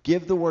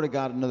 Give the Word of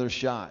God another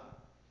shot.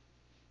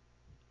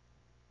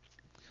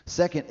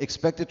 Second,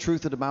 expect the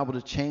truth of the Bible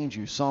to change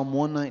you. Psalm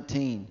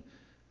 119,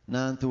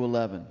 9 through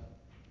 11.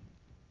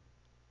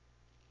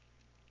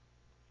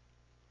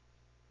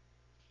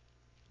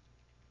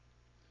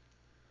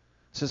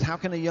 It says, how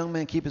can a young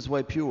man keep his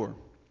way pure?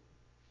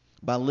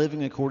 By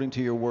living according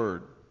to your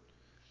word.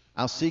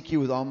 I'll seek you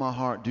with all my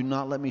heart. Do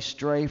not let me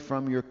stray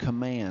from your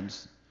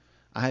commands.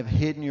 I have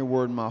hidden your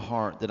word in my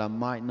heart that I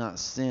might not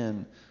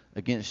sin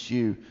against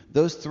you.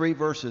 Those three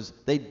verses,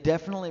 they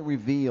definitely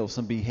reveal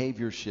some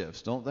behavior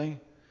shifts, don't they? I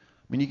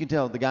mean, you can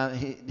tell the guy,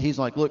 he's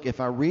like, look,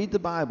 if I read the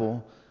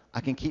Bible,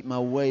 I can keep my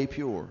way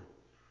pure.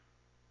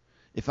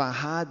 If I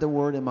hide the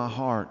word in my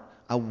heart,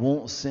 I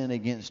won't sin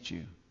against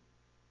you.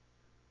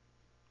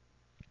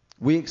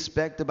 We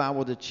expect the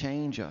Bible to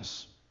change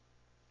us.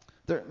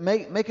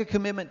 Make a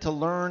commitment to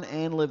learn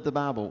and live the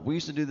Bible. We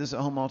used to do this at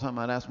home all the time.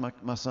 I'd ask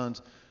my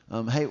sons,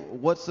 hey,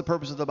 what's the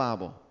purpose of the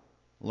Bible?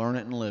 Learn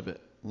it and live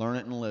it. Learn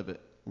it and live it.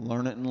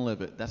 Learn it and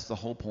live it. That's the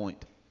whole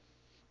point.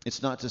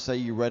 It's not to say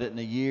you read it in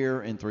a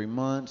year, in 3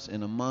 months,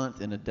 in a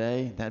month, in a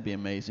day. That'd be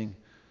amazing.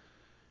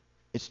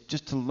 It's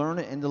just to learn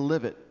it and to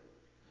live it.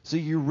 So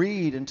you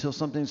read until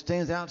something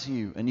stands out to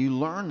you, and you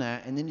learn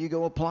that, and then you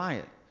go apply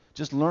it.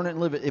 Just learn it and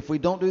live it. If we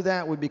don't do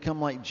that, we become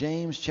like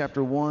James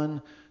chapter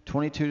 1,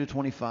 22 to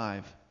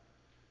 25.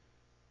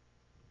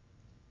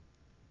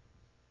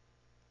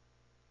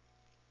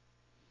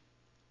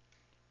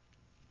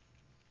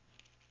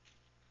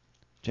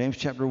 James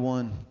chapter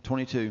 1,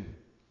 22.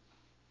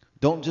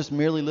 Don't just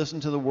merely listen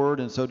to the word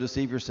and so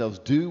deceive yourselves.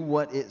 Do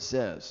what it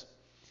says.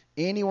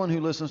 Anyone who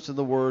listens to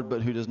the word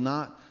but who does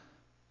not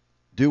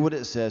do what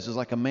it says is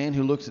like a man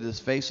who looks at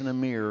his face in a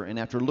mirror and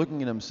after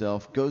looking at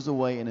himself goes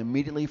away and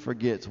immediately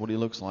forgets what he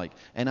looks like.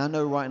 And I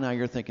know right now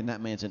you're thinking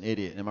that man's an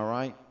idiot. Am I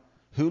right?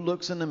 Who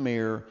looks in the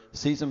mirror,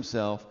 sees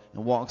himself,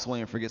 and walks away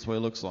and forgets what he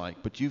looks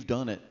like? But you've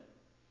done it.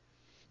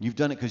 You've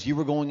done it because you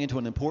were going into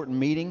an important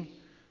meeting,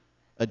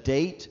 a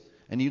date,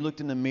 and you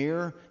looked in the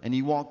mirror and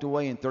you walked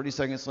away and 30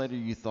 seconds later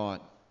you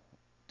thought,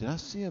 did I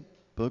see a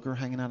booger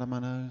hanging out of my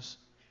nose?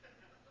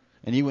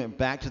 And you went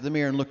back to the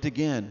mirror and looked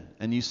again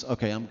and you said,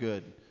 okay, I'm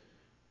good.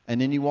 And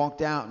then you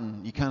walked out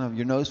and you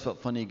your nose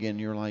felt funny again.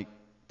 You're like,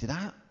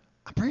 I'm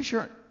pretty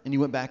sure. And you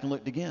went back and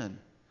looked again.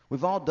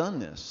 We've all done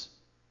this.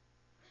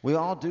 We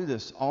all do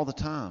this all the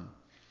time.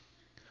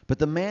 But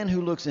the man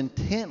who looks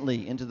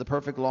intently into the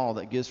perfect law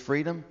that gives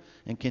freedom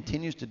and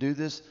continues to do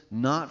this,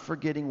 not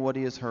forgetting what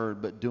he has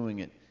heard, but doing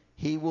it,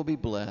 he will be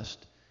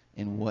blessed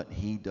in what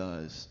he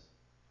does.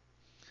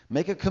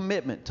 Make a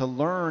commitment to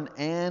learn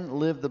and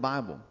live the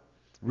Bible.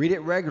 Read it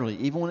regularly,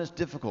 even when it's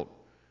difficult.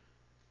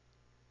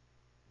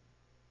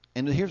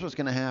 And here's what's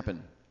going to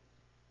happen.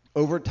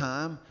 Over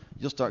time,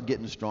 you'll start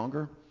getting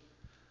stronger.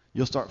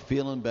 You'll start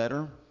feeling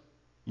better.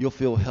 You'll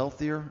feel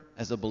healthier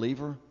as a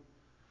believer.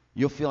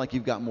 You'll feel like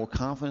you've got more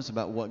confidence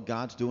about what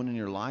God's doing in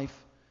your life.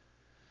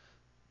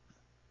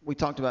 We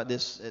talked about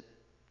this at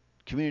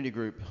community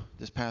group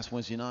this past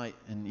Wednesday night,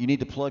 and you need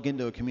to plug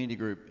into a community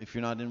group if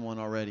you're not in one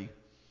already.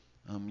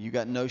 You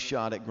got no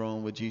shot at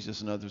growing with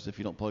Jesus and others if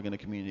you don't plug in a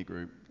community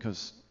group,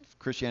 because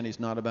Christianity is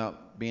not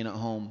about being at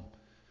home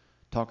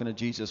talking to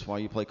Jesus while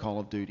you play Call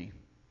of Duty.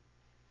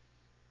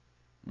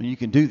 I mean, you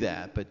can do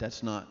that, but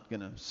that's not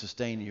going to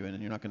sustain you,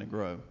 and you're not going to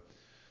grow.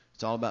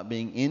 It's all about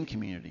being in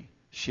community,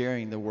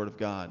 sharing the Word of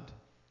God.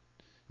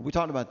 We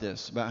talked about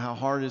this, about how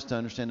hard it is to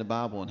understand the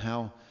Bible and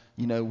how,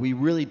 we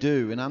really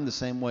do, and I'm the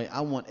same way.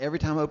 I want, every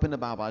time I open the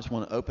Bible, I just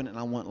want to open it, and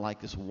I want like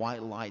this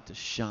white light to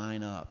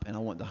shine up, and I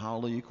want the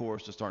Hallelujah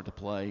chorus to start to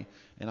play,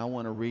 and I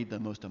want to read the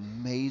most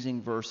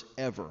amazing verse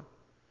ever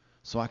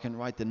so I can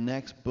write the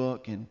next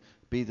book and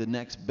be the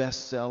next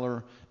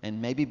bestseller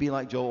and maybe be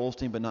like Joel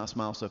Osteen but not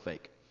smile so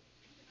fake.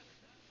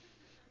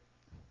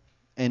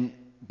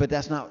 But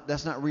that's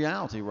not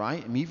reality,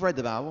 right? I mean, you've read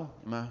the Bible.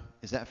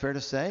 Is that fair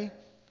to say?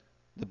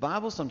 The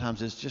Bible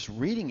sometimes is just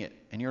reading it,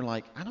 and you're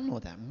like, I don't know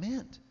what that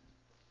meant.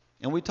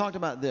 And we talked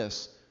about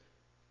this.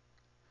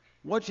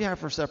 What'd you have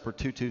for supper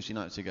 2 Tuesday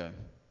nights ago?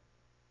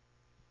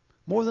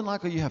 More than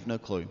likely, you have no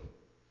clue.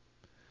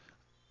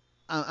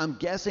 I'm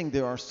guessing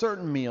there are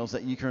certain meals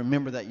that you can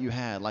remember that you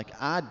had. Like,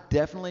 I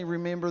definitely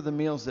remember the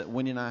meals that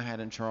Wendy and I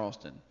had in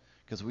Charleston,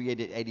 because we ate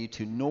at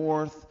 82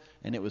 North,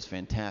 and it was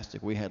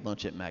fantastic. We had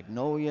lunch at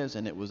Magnolia's,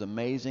 and it was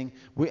amazing.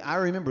 I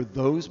remember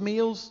those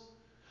meals,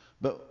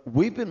 but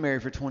we've been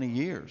married for 20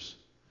 years.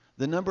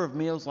 The number of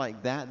meals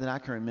like that I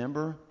can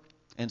remember,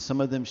 and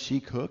some of them she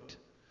cooked,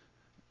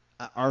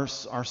 are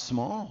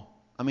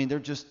small. I mean, they're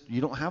just, you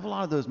don't have a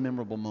lot of those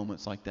memorable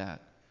moments like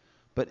that.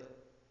 But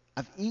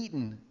I've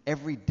eaten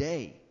every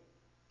day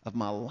of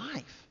my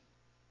life.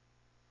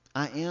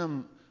 I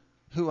am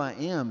who I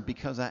am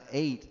because I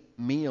ate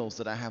meals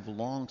that I have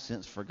long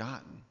since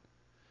forgotten.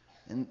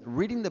 And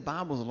reading the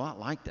Bible is a lot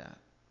like that.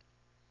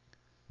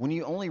 When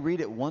you only read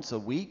it once a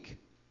week,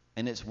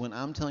 and it's when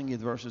I'm telling you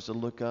the verses to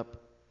look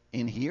up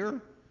in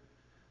here,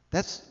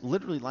 that's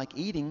literally like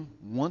eating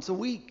once a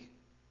week.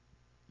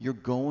 You're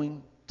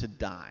going to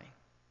die.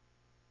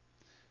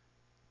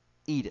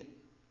 Eat it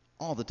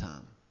all the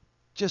time.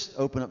 Just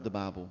open up the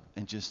Bible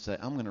and just say,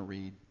 I'm going to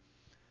read.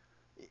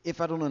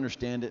 If I don't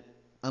understand it,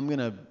 I'm going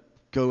to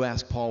go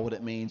ask Paul what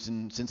it means.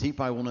 And since he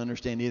probably won't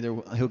understand either,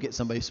 he'll get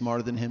somebody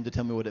smarter than him to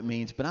tell me what it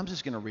means. But I'm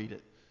just going to read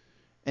it.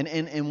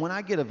 And when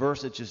I get a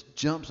verse that just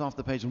jumps off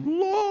the page,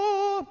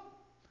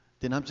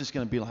 then I'm just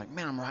going to be like,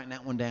 man, I'm writing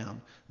that one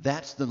down.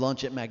 That's the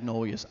lunch at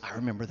Magnolia's. I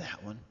remember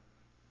that one.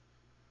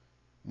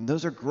 And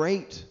those are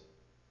great.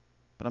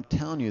 But I'm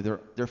telling you,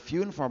 they're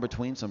few and far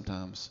between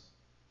sometimes.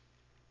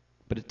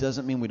 But it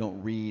doesn't mean we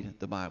don't read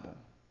the Bible.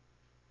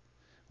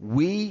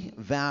 We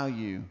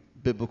value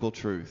biblical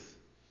truth.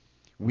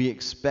 We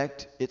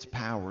expect its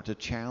power to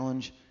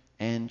challenge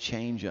and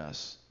change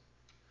us.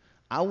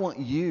 I want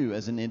you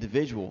as an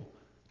individual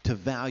to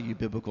value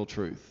biblical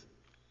truth.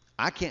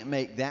 I can't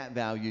make that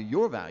value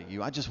your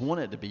value. I just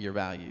want it to be your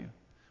value.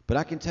 But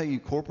I can tell you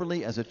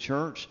corporately as a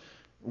church,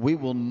 we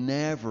will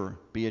never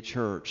be a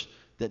church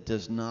that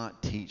does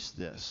not teach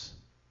this.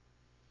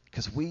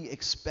 Because we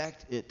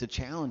expect it to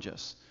challenge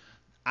us.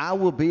 I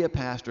will be a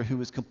pastor who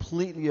is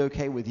completely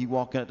okay with you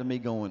walking up to me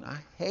going, I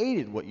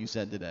hated what you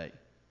said today.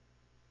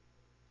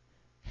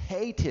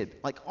 Hated,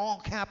 like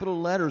all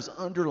capital letters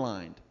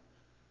underlined.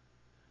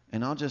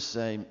 And I'll just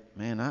say,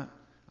 man,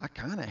 I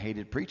kind of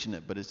hated preaching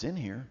it, but it's in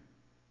here.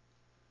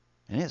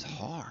 And it's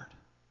hard.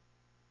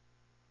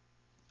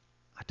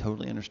 I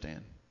totally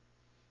understand.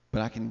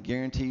 But I can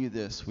guarantee you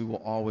this, we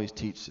will always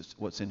teach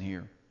what's in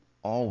here.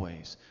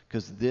 Always.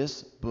 Because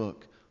this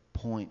book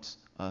points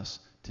us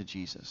to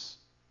Jesus.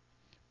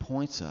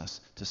 Points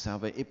us to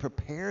salvation. It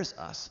prepares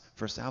us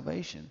for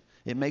salvation.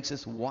 It makes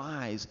us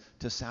wise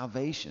to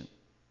salvation.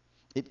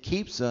 It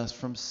keeps us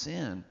from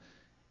sin.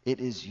 It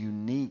is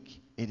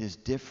unique. It is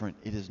different.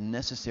 It is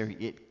necessary.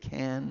 It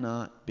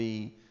cannot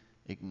be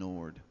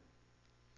ignored.